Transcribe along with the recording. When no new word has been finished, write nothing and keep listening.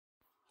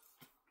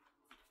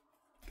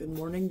Good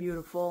morning,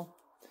 beautiful.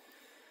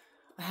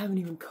 I haven't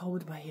even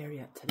combed my hair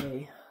yet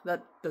today.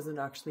 That doesn't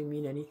actually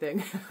mean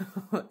anything.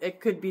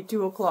 It could be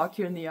 2 o'clock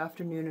here in the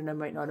afternoon and I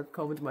might not have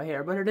combed my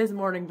hair, but it is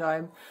morning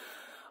time.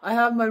 I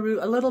have a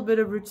little bit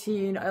of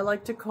routine. I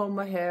like to comb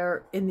my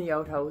hair in the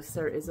outhouse.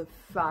 There is a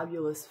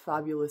fabulous,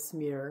 fabulous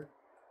mirror.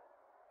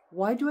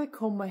 Why do I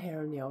comb my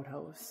hair in the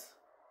outhouse?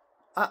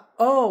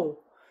 Oh,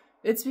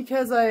 it's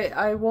because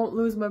I won't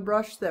lose my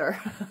brush there.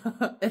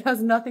 It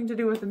has nothing to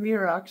do with the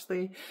mirror,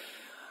 actually.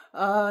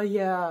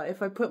 Yeah,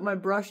 if I put my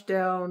brush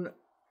down,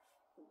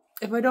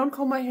 if I don't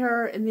comb my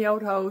hair in the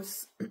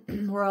outhouse,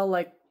 where I'll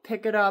like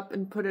pick it up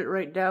and put it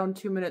right down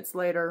 2 minutes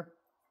later,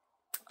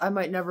 I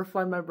might never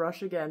find my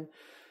brush again.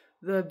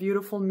 The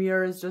beautiful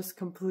mirror is just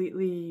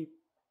completely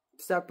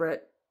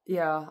separate.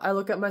 Yeah, I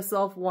look at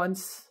myself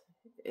once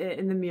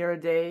in the mirror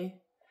a day,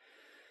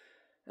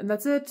 and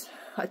that's it.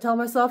 I tell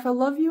myself I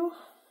love you.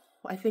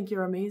 I think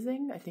you're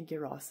amazing. I think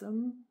you're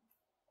awesome.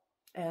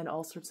 And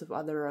all sorts of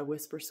other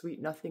whisper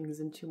sweet nothings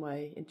into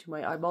my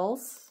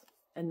eyeballs,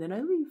 and then I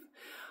leave.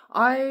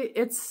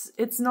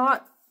 It's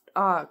not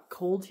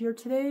cold here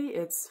today.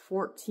 It's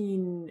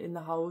 14 in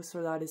the house,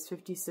 or that is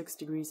 56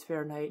 degrees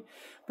Fahrenheit,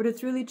 but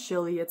it's really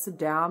chilly. It's a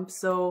damp,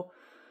 so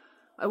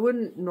I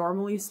wouldn't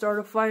normally start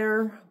a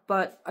fire,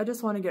 but I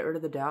just want to get rid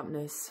of the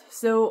dampness.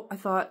 So I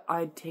thought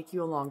I'd take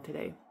you along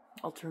today.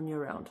 I'll turn you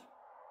around.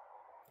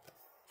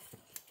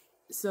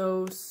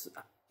 So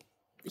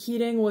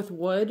heating with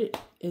wood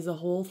is a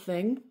whole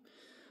thing.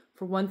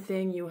 For one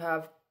thing, you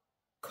have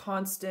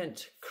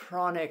constant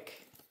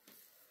chronic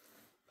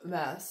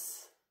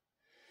mess.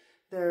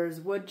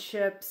 There's wood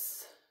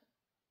chips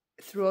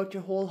throughout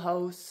your whole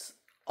house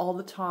all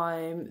the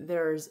time.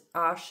 There's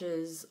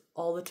ashes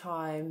all the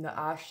time. The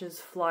ashes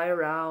fly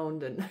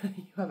around and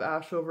you have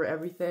ash over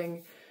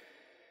everything.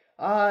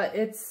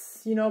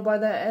 It's, you know, by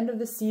the end of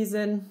the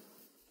season,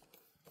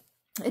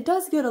 it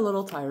does get a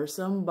little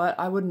tiresome, but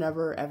I would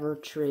never ever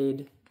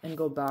trade and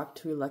go back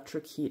to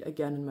electric heat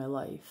again in my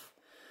life.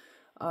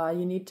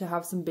 You need to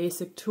have some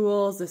basic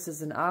tools. This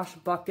is an ash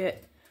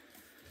bucket.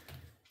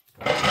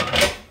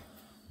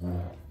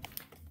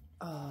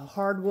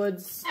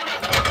 Hardwoods.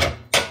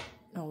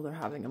 Oh,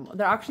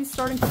 they're actually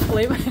starting to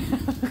play.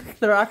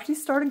 They're actually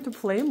starting to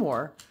play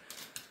more.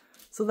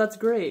 So that's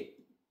great.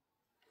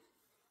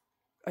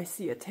 I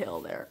see a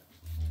tail there.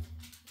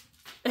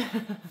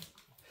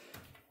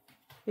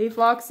 Hey,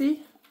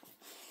 Foxy.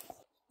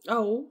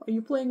 Oh, are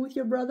you playing with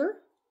your brother?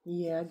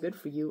 Yeah, good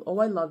for you. Oh,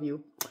 I love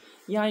you.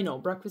 Yeah, I know.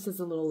 Breakfast is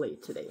a little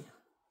late today.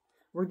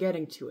 We're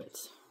getting to it.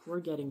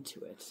 We're getting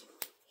to it.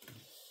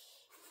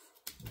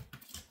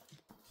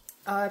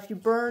 If you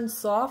burn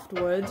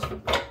softwood,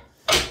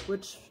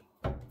 which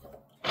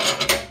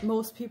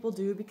most people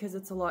do because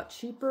it's a lot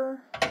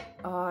cheaper,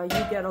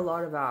 you get a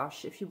lot of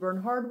ash. If you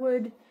burn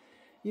hardwood,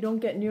 you don't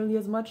get nearly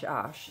as much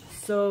ash.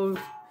 So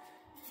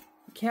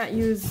you can't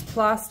use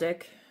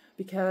plastic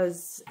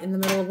because in the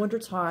middle of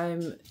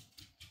wintertime,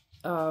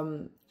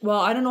 well,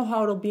 I don't know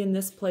how it'll be in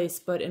this place,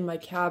 but in my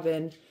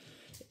cabin,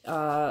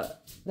 there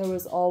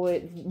was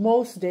always,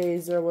 most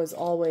days there was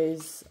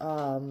always,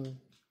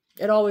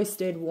 it always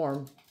stayed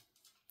warm.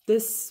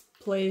 This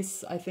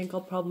place, I think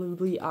I'll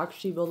probably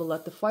actually be able to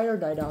let the fire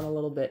die down a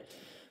little bit.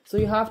 So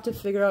you have to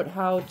figure out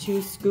how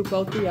to scoop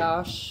out the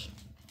ash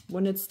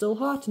when it's still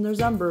hot and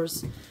there's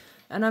embers.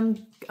 And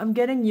I'm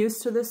getting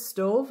used to this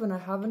stove, and I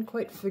haven't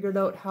quite figured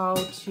out how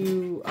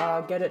to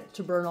get it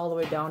to burn all the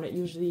way down. It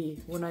usually,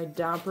 when I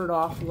damper it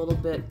off a little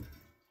bit,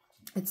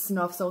 it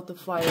snuffs out the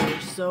fire.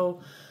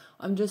 So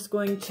I'm just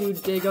going to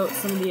dig out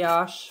some of the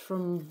ash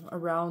from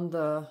around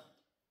the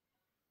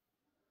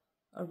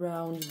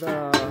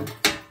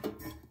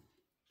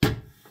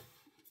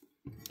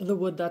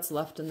wood that's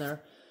left in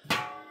there.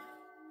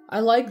 I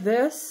like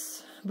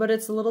this, but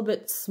it's a little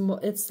bit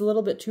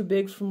too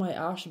big for my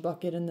ash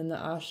bucket, and then the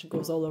ash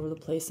goes all over the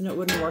place, and it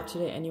wouldn't work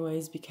today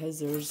anyways because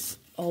there's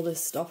all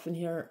this stuff in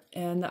here.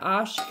 And the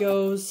ash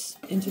goes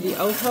into the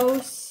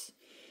outhouse.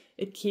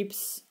 It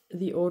keeps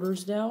the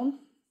odors down.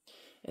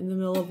 In the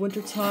middle of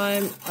winter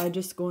time, I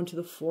just go into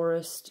the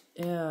forest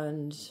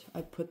and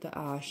I put the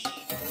ash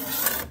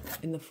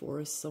in the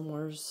forest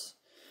somewheres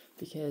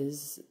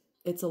because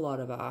it's a lot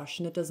of ash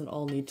and it doesn't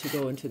all need to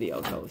go into the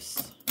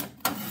outhouse.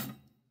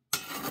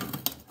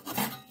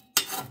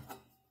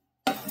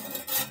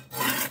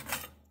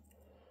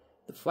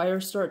 The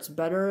fire starts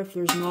better if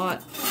there's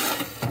not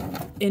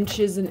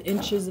inches and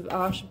inches of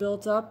ash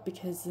built up,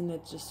 because then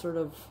it just sort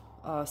of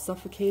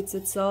suffocates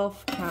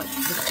itself. The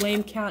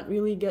flame can't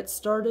really get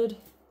started.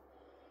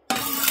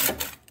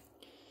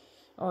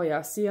 Oh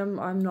yeah, see,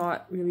 I'm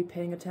not really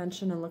paying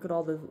attention, and look at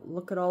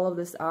all of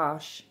this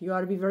ash. You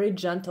ought to be very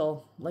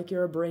gentle, like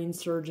you're a brain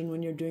surgeon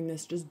when you're doing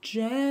this. Just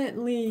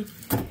gently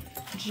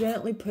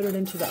put it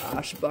into the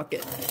ash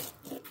bucket.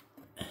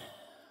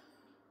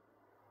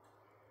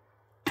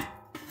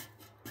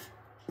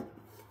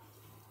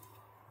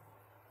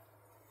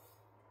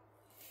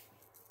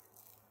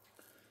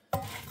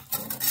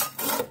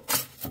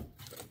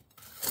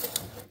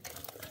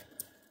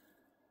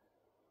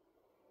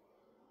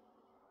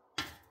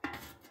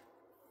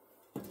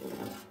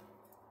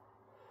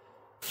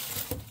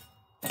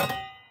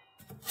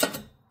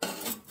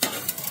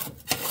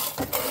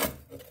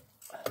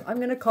 I'm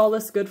going to call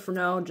this good for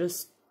now,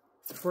 just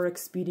for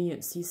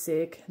expediency's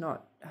sake,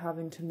 not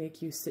having to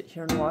make you sit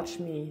here and watch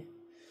me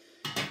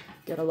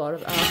get a lot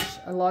of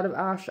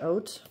ash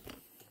out.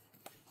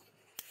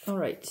 All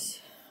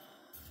right.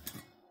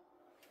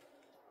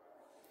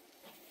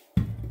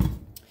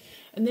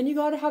 And then you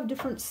got to have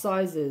different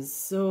sizes.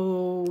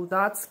 So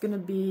that's going to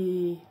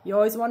be, you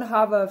always want to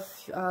have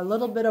a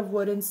little bit of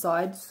wood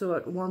inside so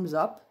it warms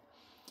up.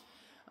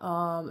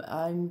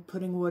 I'm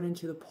putting wood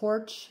into the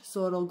porch,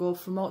 so it'll go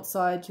from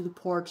outside to the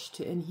porch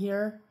to in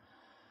here.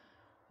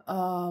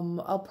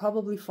 I'll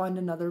probably find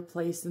another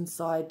place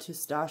inside to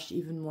stash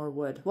even more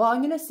wood. Well, I'm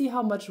going to see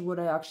how much wood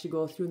I actually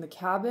go through in the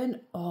cabin.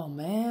 Oh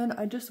man,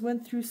 I just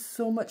went through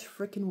so much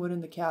freaking wood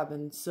in the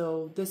cabin.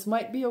 So this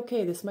might be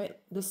okay.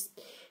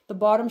 The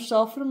bottom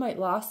shelfer might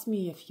last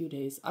me a few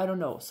days. I don't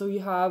know. So you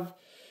have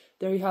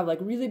like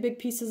really big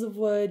pieces of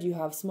wood. You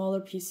have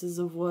smaller pieces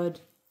of wood,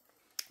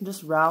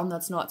 just round,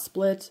 that's not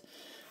split.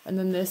 And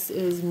then this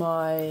is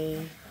my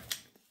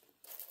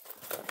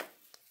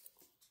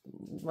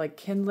like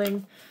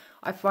kindling.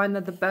 I find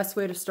that the best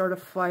way to start a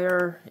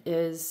fire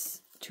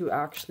is to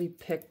actually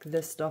pick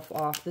this stuff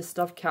off. This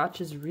stuff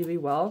catches really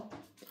well.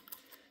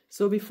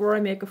 So before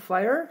I make a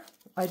fire,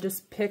 I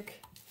just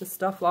pick the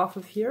stuff off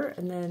of here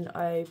and then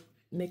I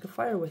make a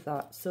fire with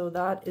that. So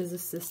that is a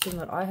system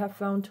that I have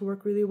found to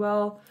work really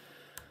well.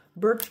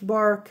 Birch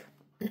bark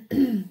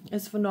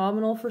is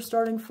phenomenal for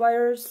starting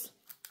fires.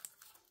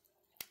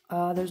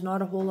 There's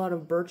not a whole lot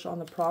of birch on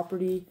the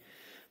property,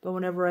 but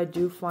whenever I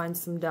do find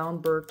some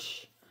down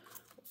birch,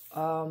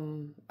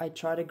 I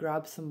try to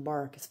grab some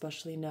bark,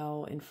 especially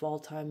now in fall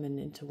time and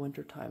into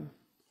winter time.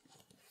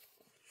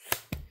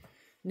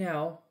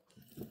 Now,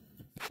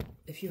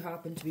 if you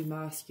happen to be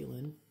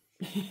masculine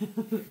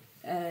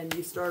and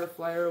you start a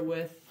fire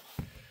with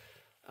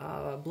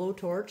a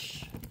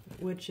blowtorch,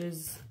 which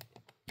is,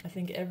 I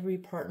think every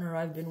partner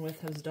I've been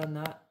with has done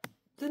that,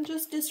 then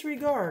just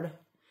disregard,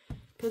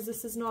 because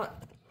this is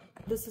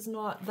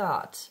not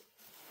that.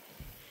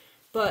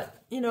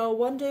 But, you know,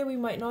 one day we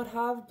might not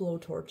have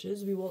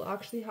blowtorches. We will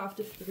actually have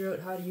to figure out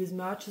how to use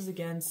matches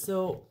again.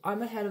 So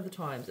I'm ahead of the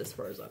times as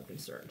far as I'm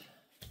concerned.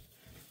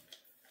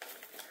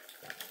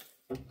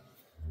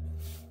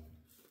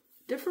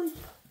 Different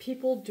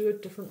people do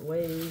it different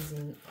ways.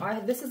 And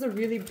this is a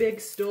really big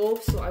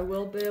stove, so I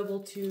will be able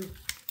to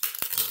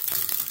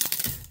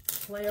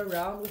play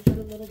around with it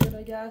a little bit,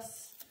 I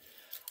guess.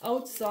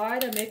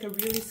 Outside, I make a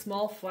really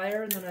small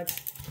fire and then I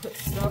put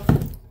stuff,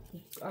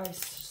 I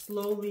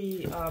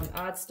slowly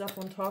add stuff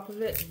on top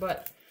of it,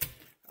 but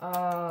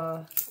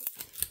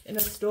in a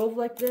stove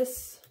like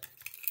this,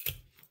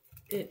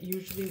 it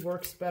usually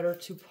works better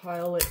to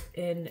pile it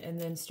in and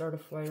then start a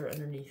fire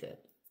underneath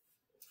it.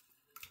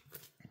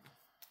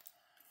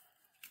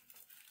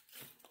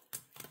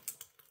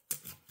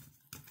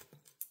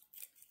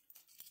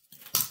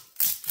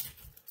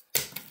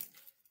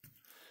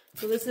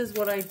 So this is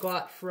what I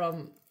got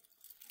from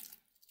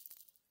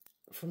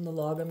the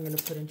log I'm going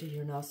to put into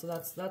here now. So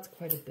that's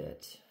quite a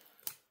bit.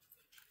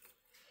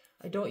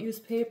 I don't use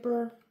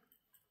paper.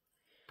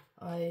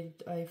 I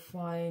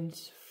find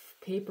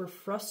paper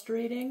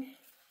frustrating.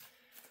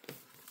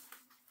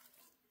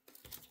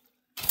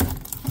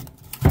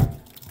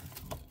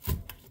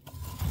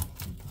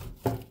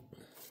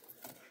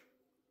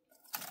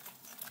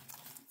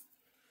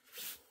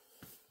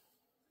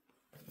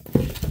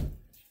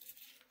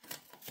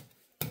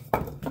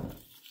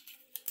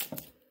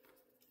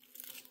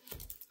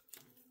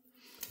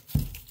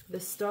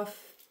 This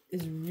stuff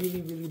is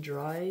really, really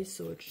dry,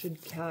 so it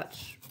should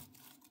catch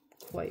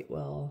quite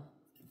well.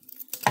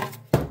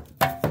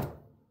 I'm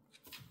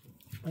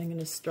going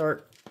to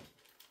start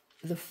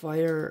the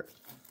fire.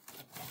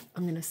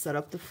 I'm going to set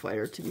up the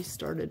fire to be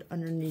started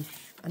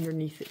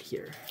underneath it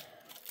here.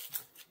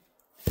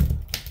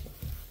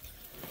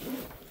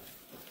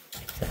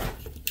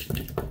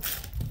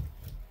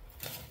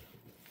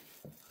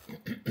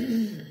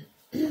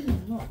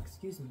 Oh,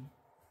 excuse me.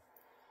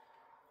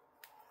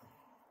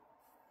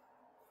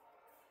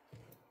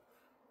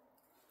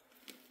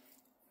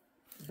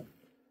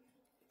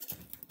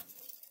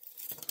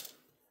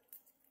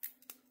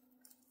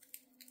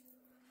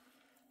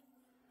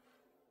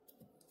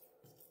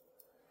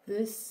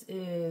 This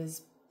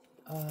is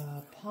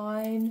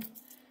pine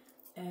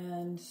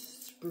and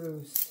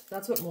spruce.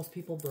 That's what most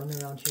people burn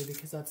around here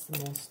because that's the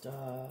most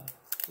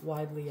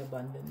widely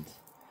abundant.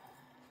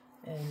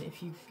 And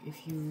if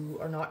you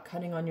are not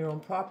cutting on your own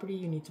property,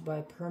 you need to buy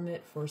a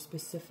permit for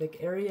specific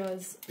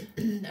areas,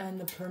 and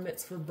the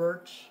permits for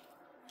birch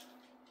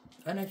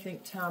and I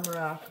think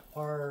tamarack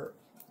are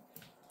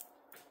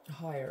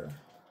higher.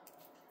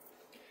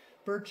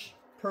 Birch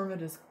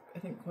permit is, I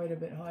think, quite a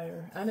bit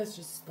higher, and it's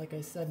just, like I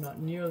said, not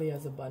nearly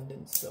as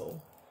abundant,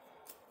 so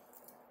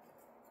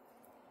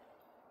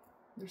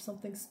there's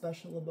something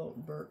special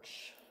about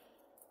birch.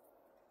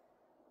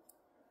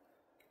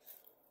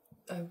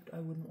 I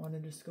wouldn't want to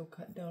just go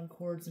cut down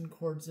cords and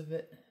cords of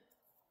it.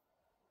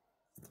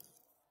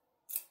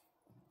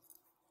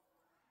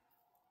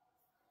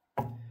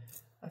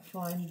 I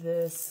find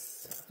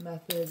this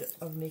method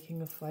of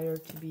making a fire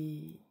to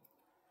be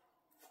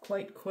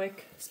quite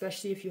quick,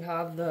 especially if you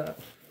have the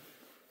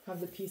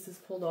pieces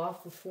pulled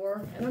off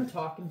before. And I'm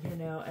talking here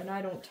now, and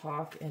I don't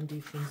talk and do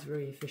things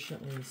very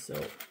efficiently, so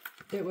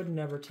it would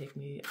never take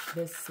me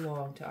this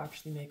long to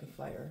actually make a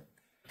fire.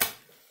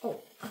 Oh.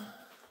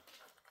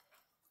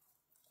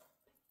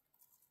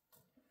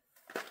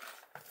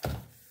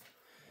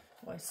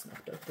 Oh, I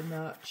snuffed out the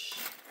match.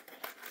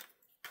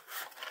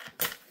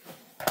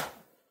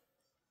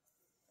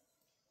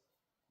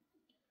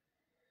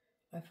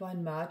 I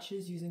find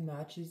using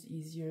matches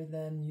easier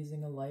than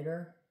using a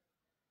lighter.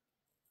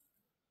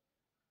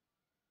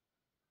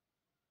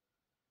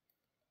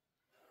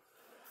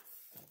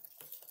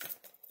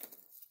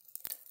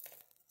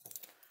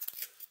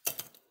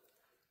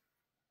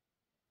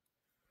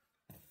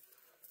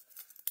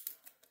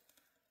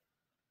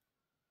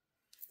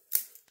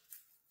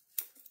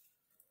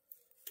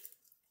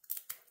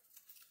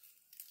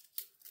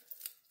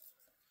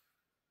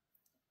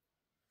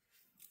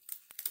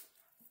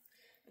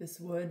 This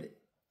wood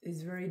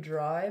is very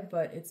dry,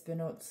 but it's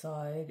been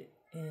outside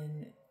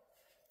in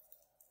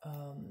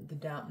the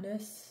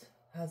dampness.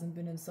 Hasn't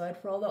been inside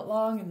for all that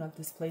long, and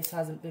this place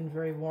hasn't been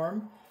very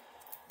warm.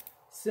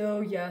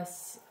 So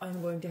yes,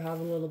 I'm going to have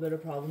a little bit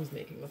of problems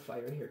making a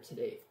fire here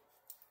today.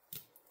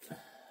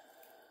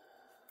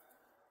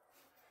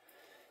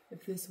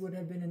 If this wood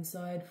had been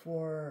inside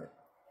for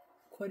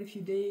quite a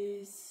few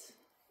days,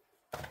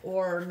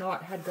 or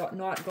not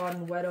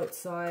gotten wet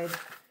outside,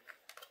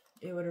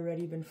 it would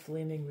already been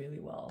flaming really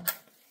well.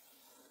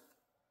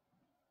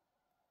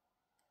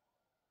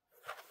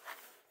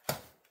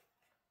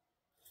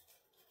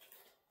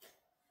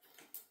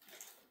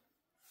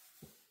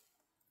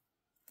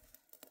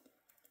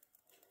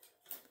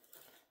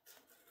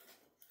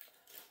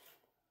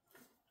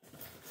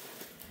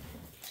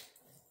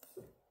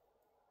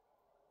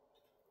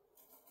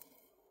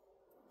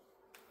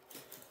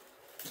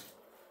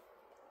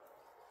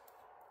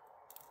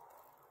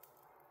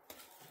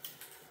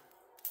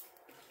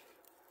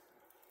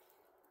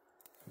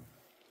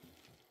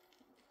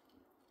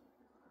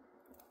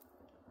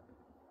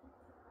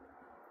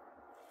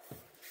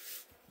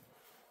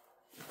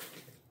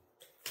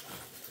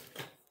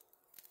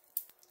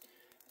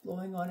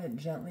 Blowing on it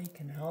gently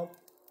can help.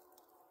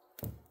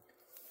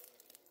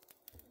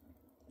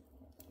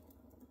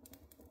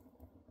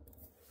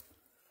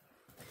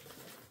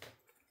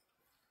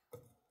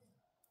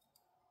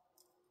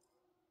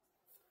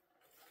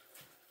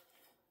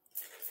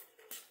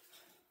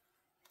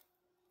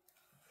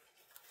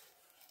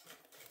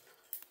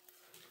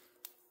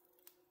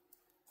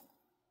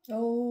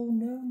 Oh,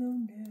 no, no,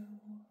 no.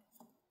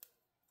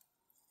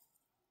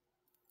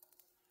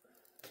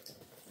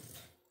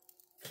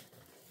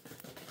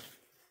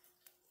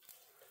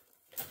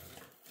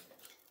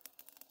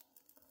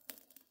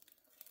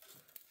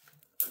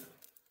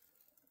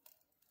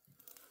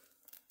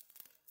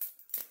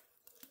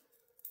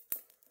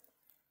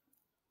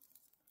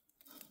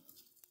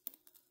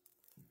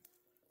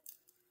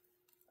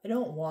 I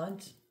don't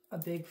want a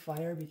big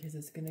fire because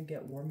it's going to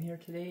get warm here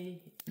today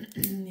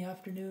in the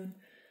afternoon.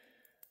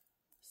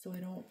 So I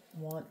don't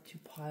want to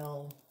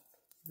pile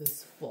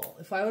this full.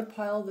 If I would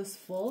pile this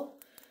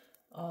full,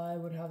 I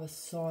would have a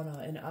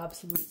sauna, an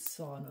absolute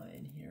sauna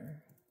in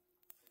here.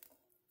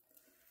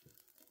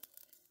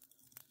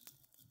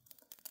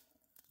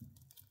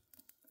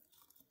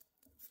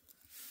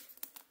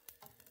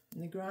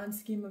 In the grand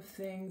scheme of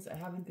things, I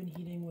haven't been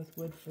heating with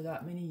wood for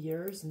that many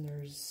years, and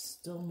there's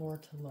still more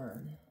to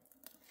learn.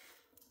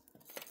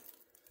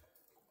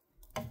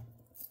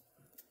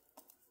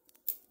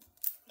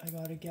 I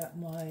gotta get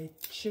my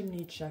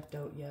chimney checked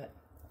out yet,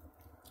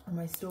 or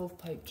my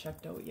stovepipe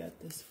checked out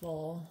yet this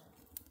fall.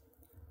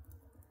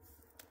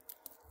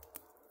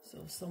 So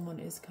if someone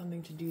is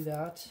coming to do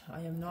that, I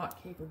am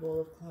not capable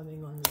of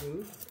climbing on the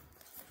roof.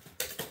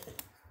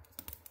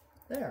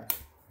 There.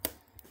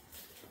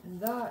 And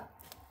that,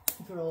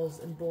 girls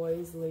and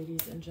boys,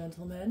 ladies and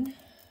gentlemen,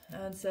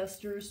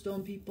 ancestors,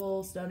 stone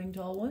people, standing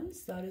tall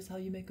ones, that is how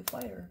you make a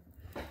fire.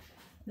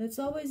 And it's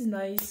always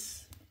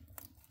nice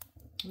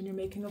when you're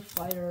making a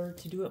fire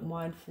to do it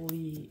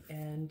mindfully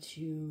and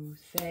to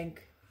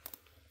thank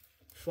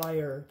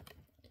fire,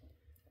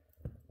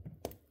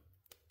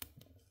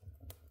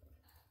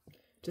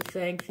 to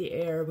thank the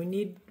air. We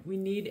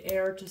need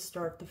air to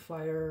start the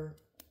fire.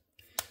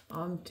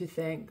 To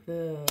thank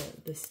the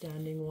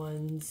standing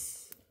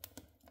ones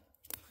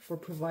for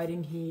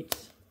providing heat.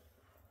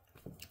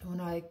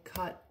 When I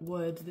cut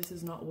wood, this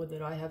is not wood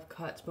that I have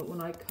cut, but when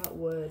I cut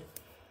wood,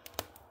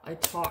 I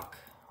talk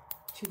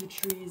to the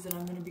trees that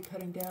I'm going to be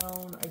cutting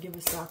down. I give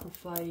a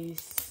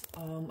sacrifice.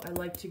 I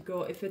like to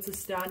go, if it's a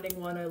standing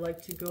one, I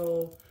like to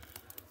go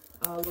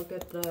look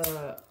at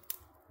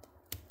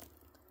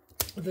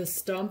the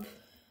stump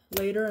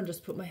later and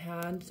just put my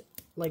hand,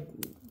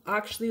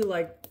 actually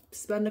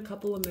spend a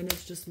couple of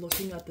minutes just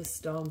looking at the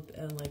stump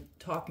and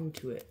talking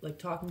to it,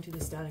 talking to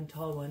the standing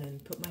tall one,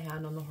 and put my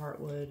hand on the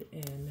heartwood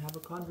and have a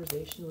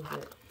conversation with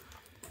it.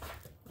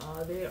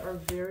 They are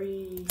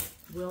very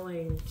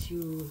willing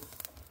to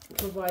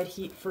provide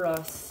heat for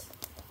us.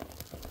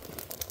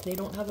 They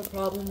don't have a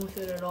problem with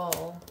it at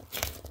all.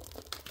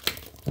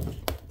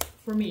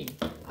 For me.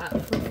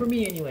 For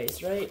me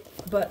anyways, right?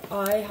 But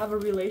I have a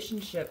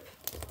relationship.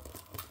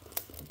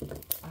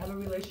 I have a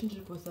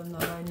relationship with them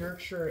that I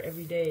nurture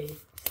every day.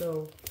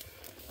 So,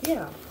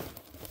 yeah.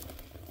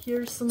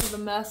 Here's some of the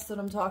mess that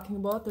I'm talking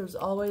about. There's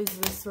always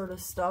this sort of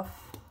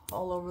stuff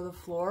all over the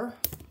floor.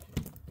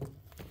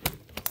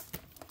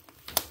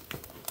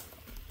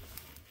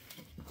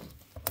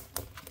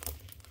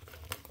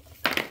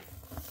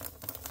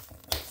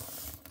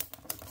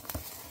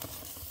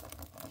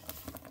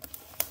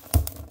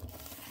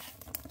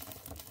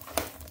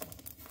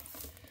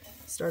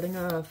 Starting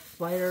a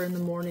fire in the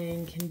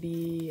morning can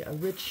be a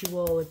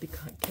ritual. It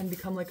can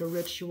become like a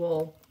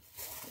ritual.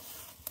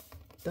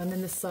 Done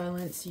in the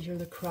silence, you hear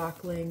the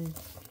crackling.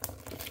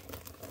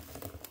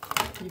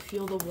 You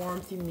feel the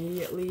warmth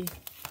immediately.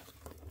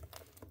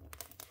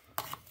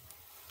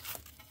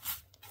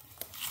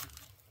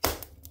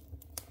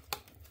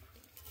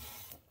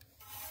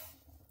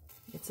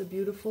 It's a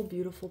beautiful,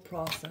 beautiful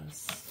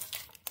process.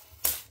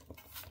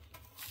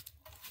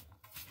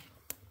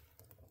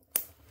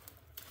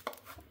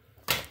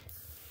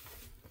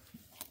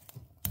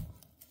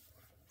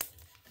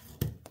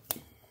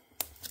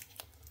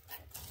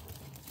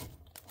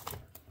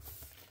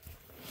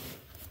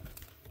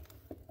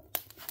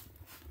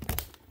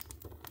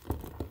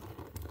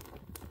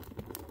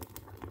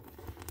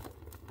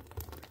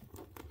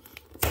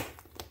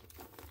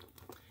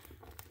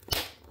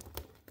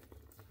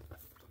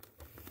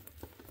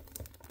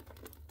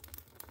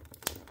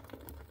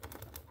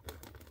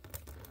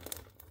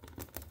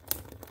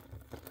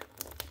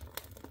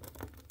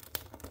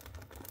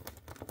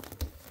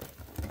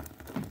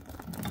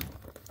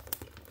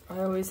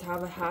 I always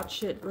have a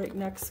hatchet right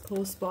next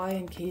close by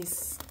in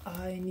case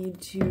I need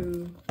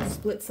to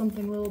split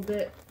something a little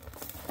bit.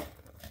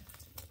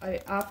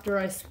 After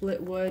I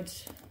split wood,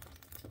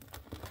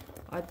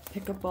 I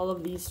pick up all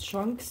of these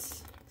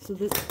chunks. So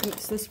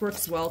this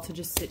works well to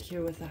just sit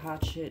here with a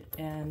hatchet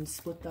and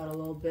split that a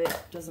little bit.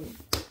 It doesn't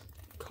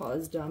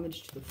cause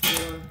damage to the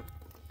floor.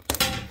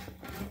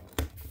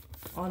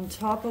 On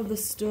top of the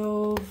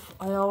stove,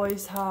 I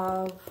always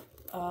have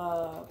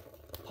a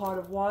pot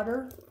of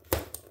water.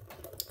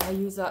 I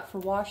use that for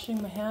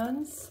washing my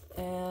hands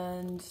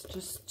and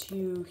just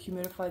to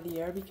humidify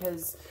the air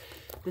because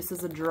this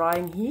is a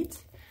drying heat.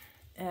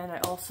 And I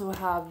also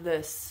have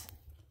this,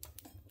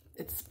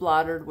 it's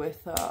splattered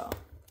with,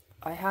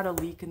 I had a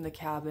leak in the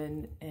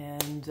cabin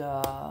and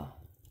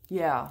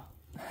yeah,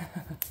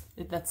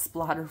 that's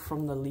splatter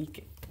from the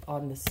leak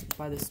on this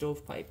by the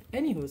stovepipe.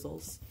 Any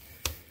hoozles.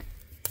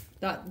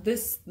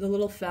 The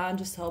little fan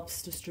just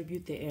helps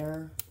distribute the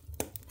air,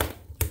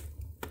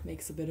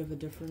 makes a bit of a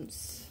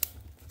difference.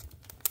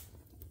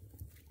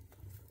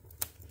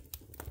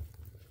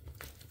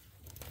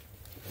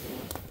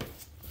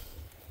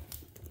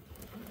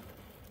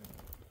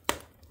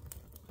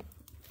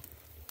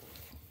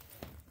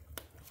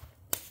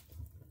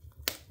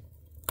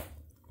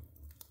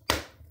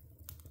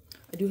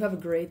 I do have a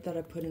grate that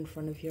I put in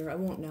front of here. I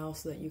won't now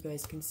so that you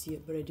guys can see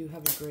it, but I do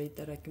have a grate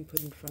that I can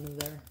put in front of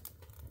there.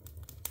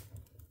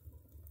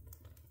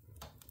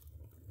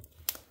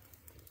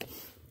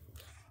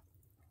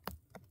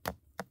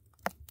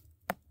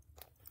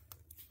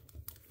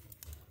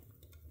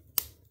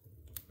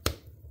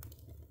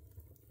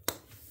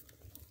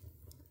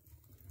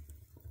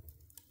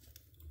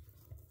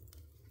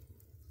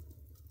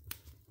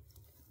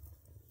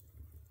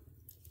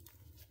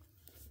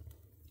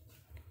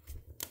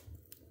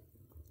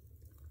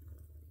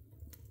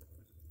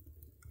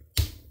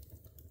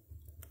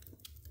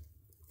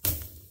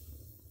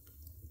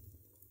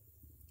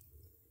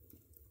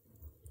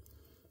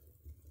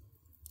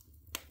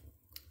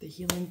 The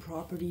healing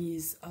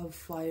properties of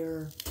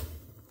fire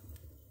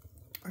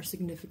are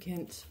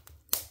significant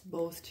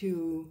both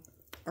to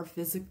our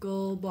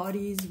physical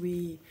bodies.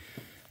 We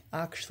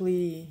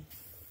actually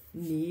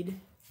need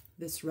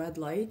this red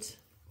light,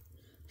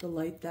 the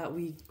light that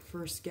we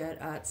first get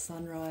at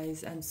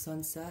sunrise and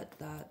sunset.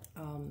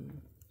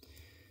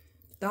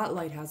 That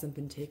light hasn't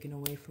been taken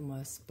away from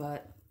us,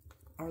 but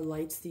our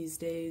lights these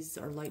days,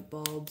 our light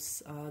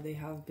bulbs, they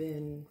have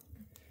been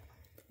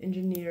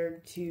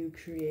engineered to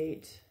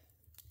create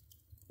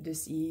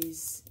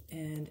dis-ease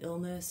and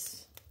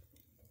illness.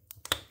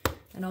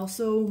 And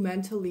also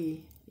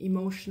mentally,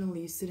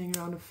 emotionally, sitting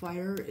around a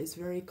fire is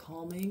very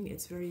calming.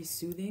 It's very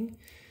soothing.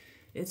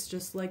 It's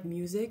just like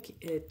music.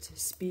 It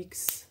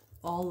speaks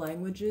all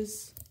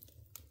languages.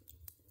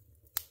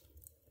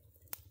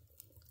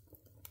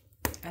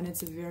 And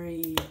it's a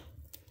very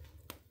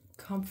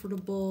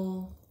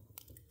comfortable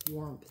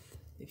warmth,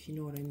 if you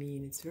know what I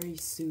mean. It's very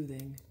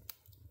soothing.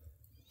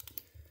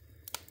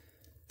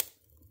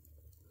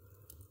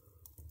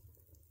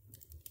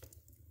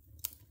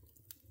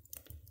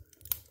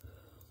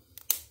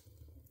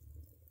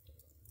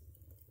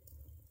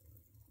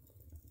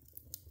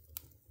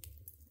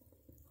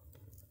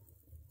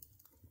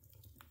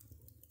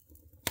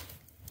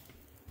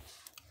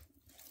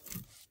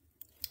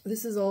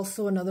 This is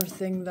also another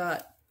thing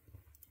that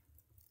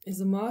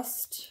is a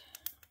must.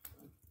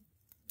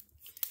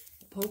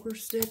 A poker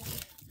stick.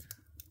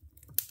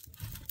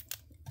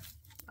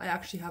 I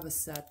actually have a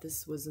set.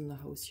 This was in the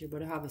house here,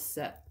 but I have a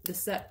set. The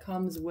set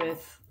comes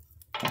with,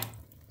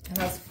 it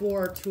has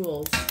 4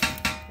 tools.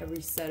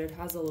 Every set. It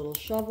has a little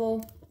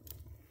shovel.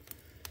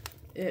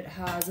 It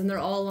has, and they're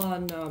all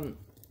on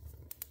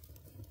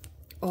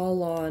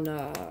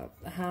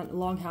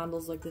long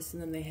handles like this,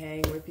 and then they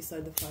hang right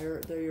beside the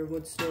fire. They're your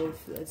wood stove.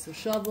 It's a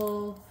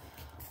shovel,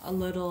 a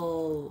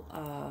little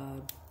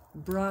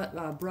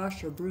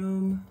brush or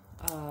broom,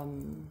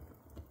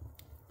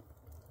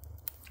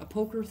 a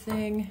poker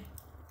thing,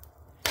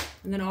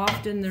 and then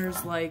often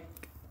there's like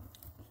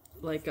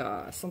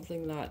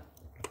something that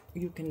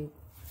you can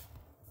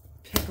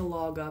pick a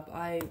log up.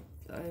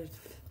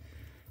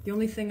 The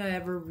only thing I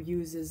ever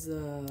use is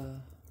the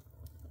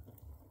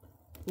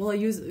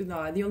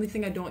only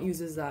thing I don't use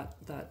is that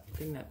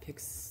thing that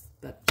picks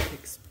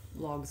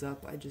logs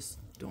up. I just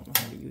don't know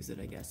how to use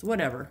it, I guess.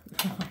 Whatever.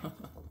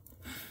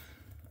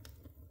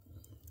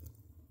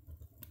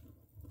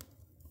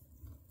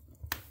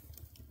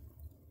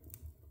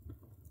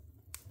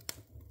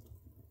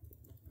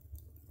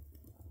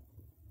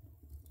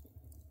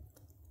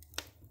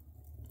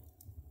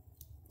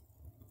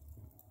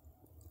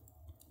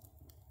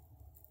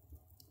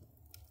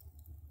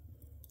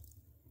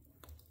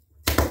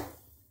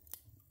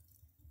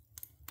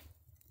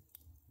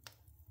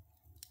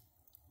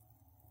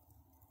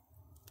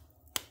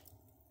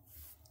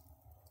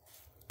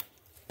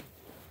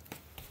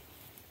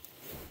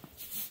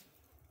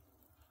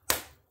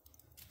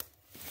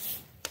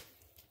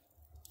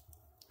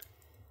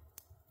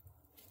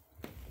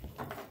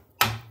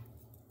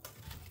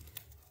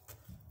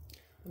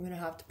 I'm gonna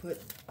have to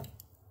put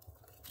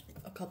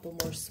a couple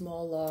more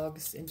small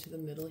logs into the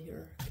middle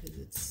here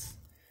because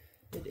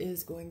it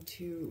is going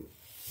to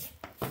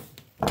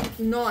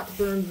not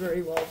burn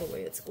very well the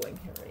way it's going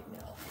here right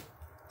now.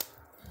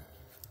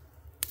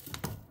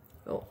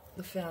 Oh,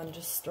 the fan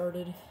just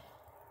started.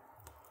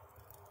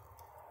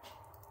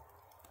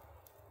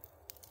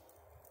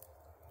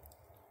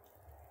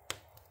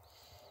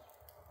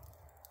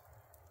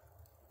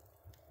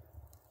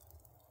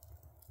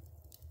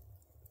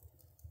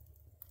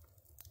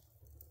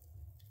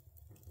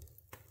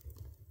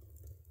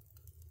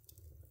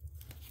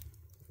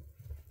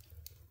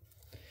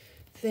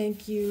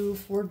 Thank you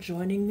for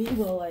joining me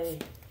while I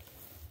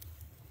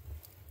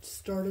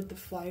started the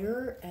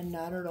fire and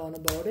nattered on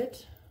about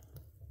it.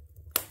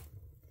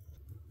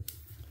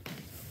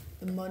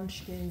 The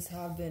munchkins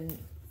have been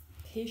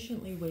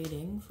patiently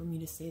waiting for me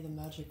to say the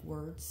magic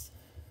words.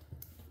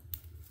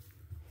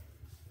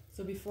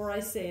 So before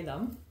I say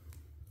them,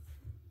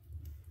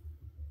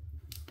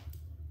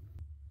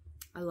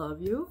 I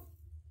love you.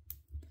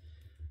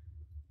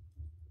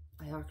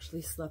 I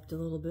actually slept a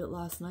little bit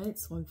last night,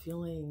 so I'm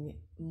feeling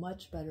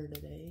much better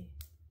today.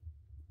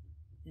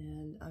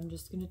 And I'm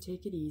just going to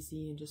take it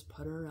easy and just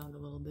putter around a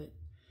little bit.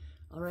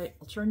 All right,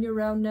 I'll turn you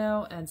around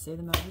now and say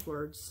the magic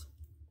words.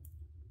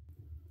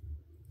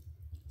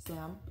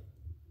 Sam?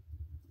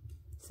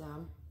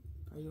 Sam,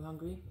 are you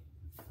hungry?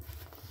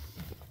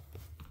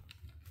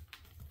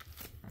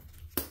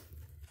 Do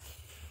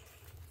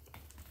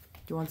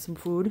you want some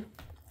food?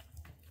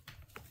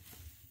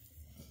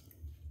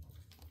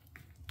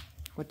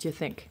 What do you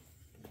think?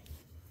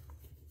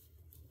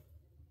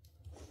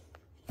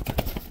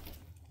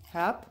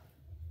 Hap?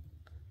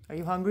 Are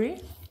you hungry?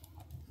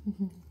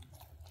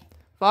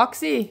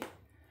 Foxy?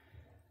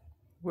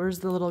 Where's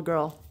the little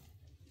girl?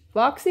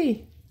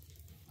 Foxy?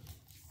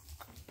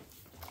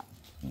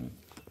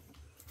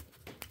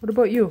 What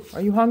about you?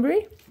 Are you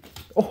hungry?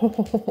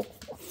 Oh.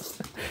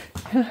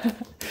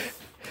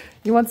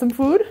 You want some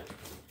food?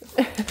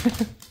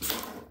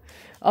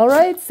 All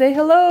right, say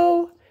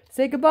hello.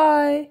 Say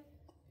goodbye.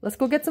 Let's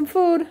go get some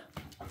food.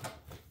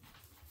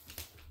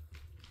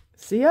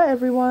 See ya,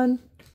 everyone.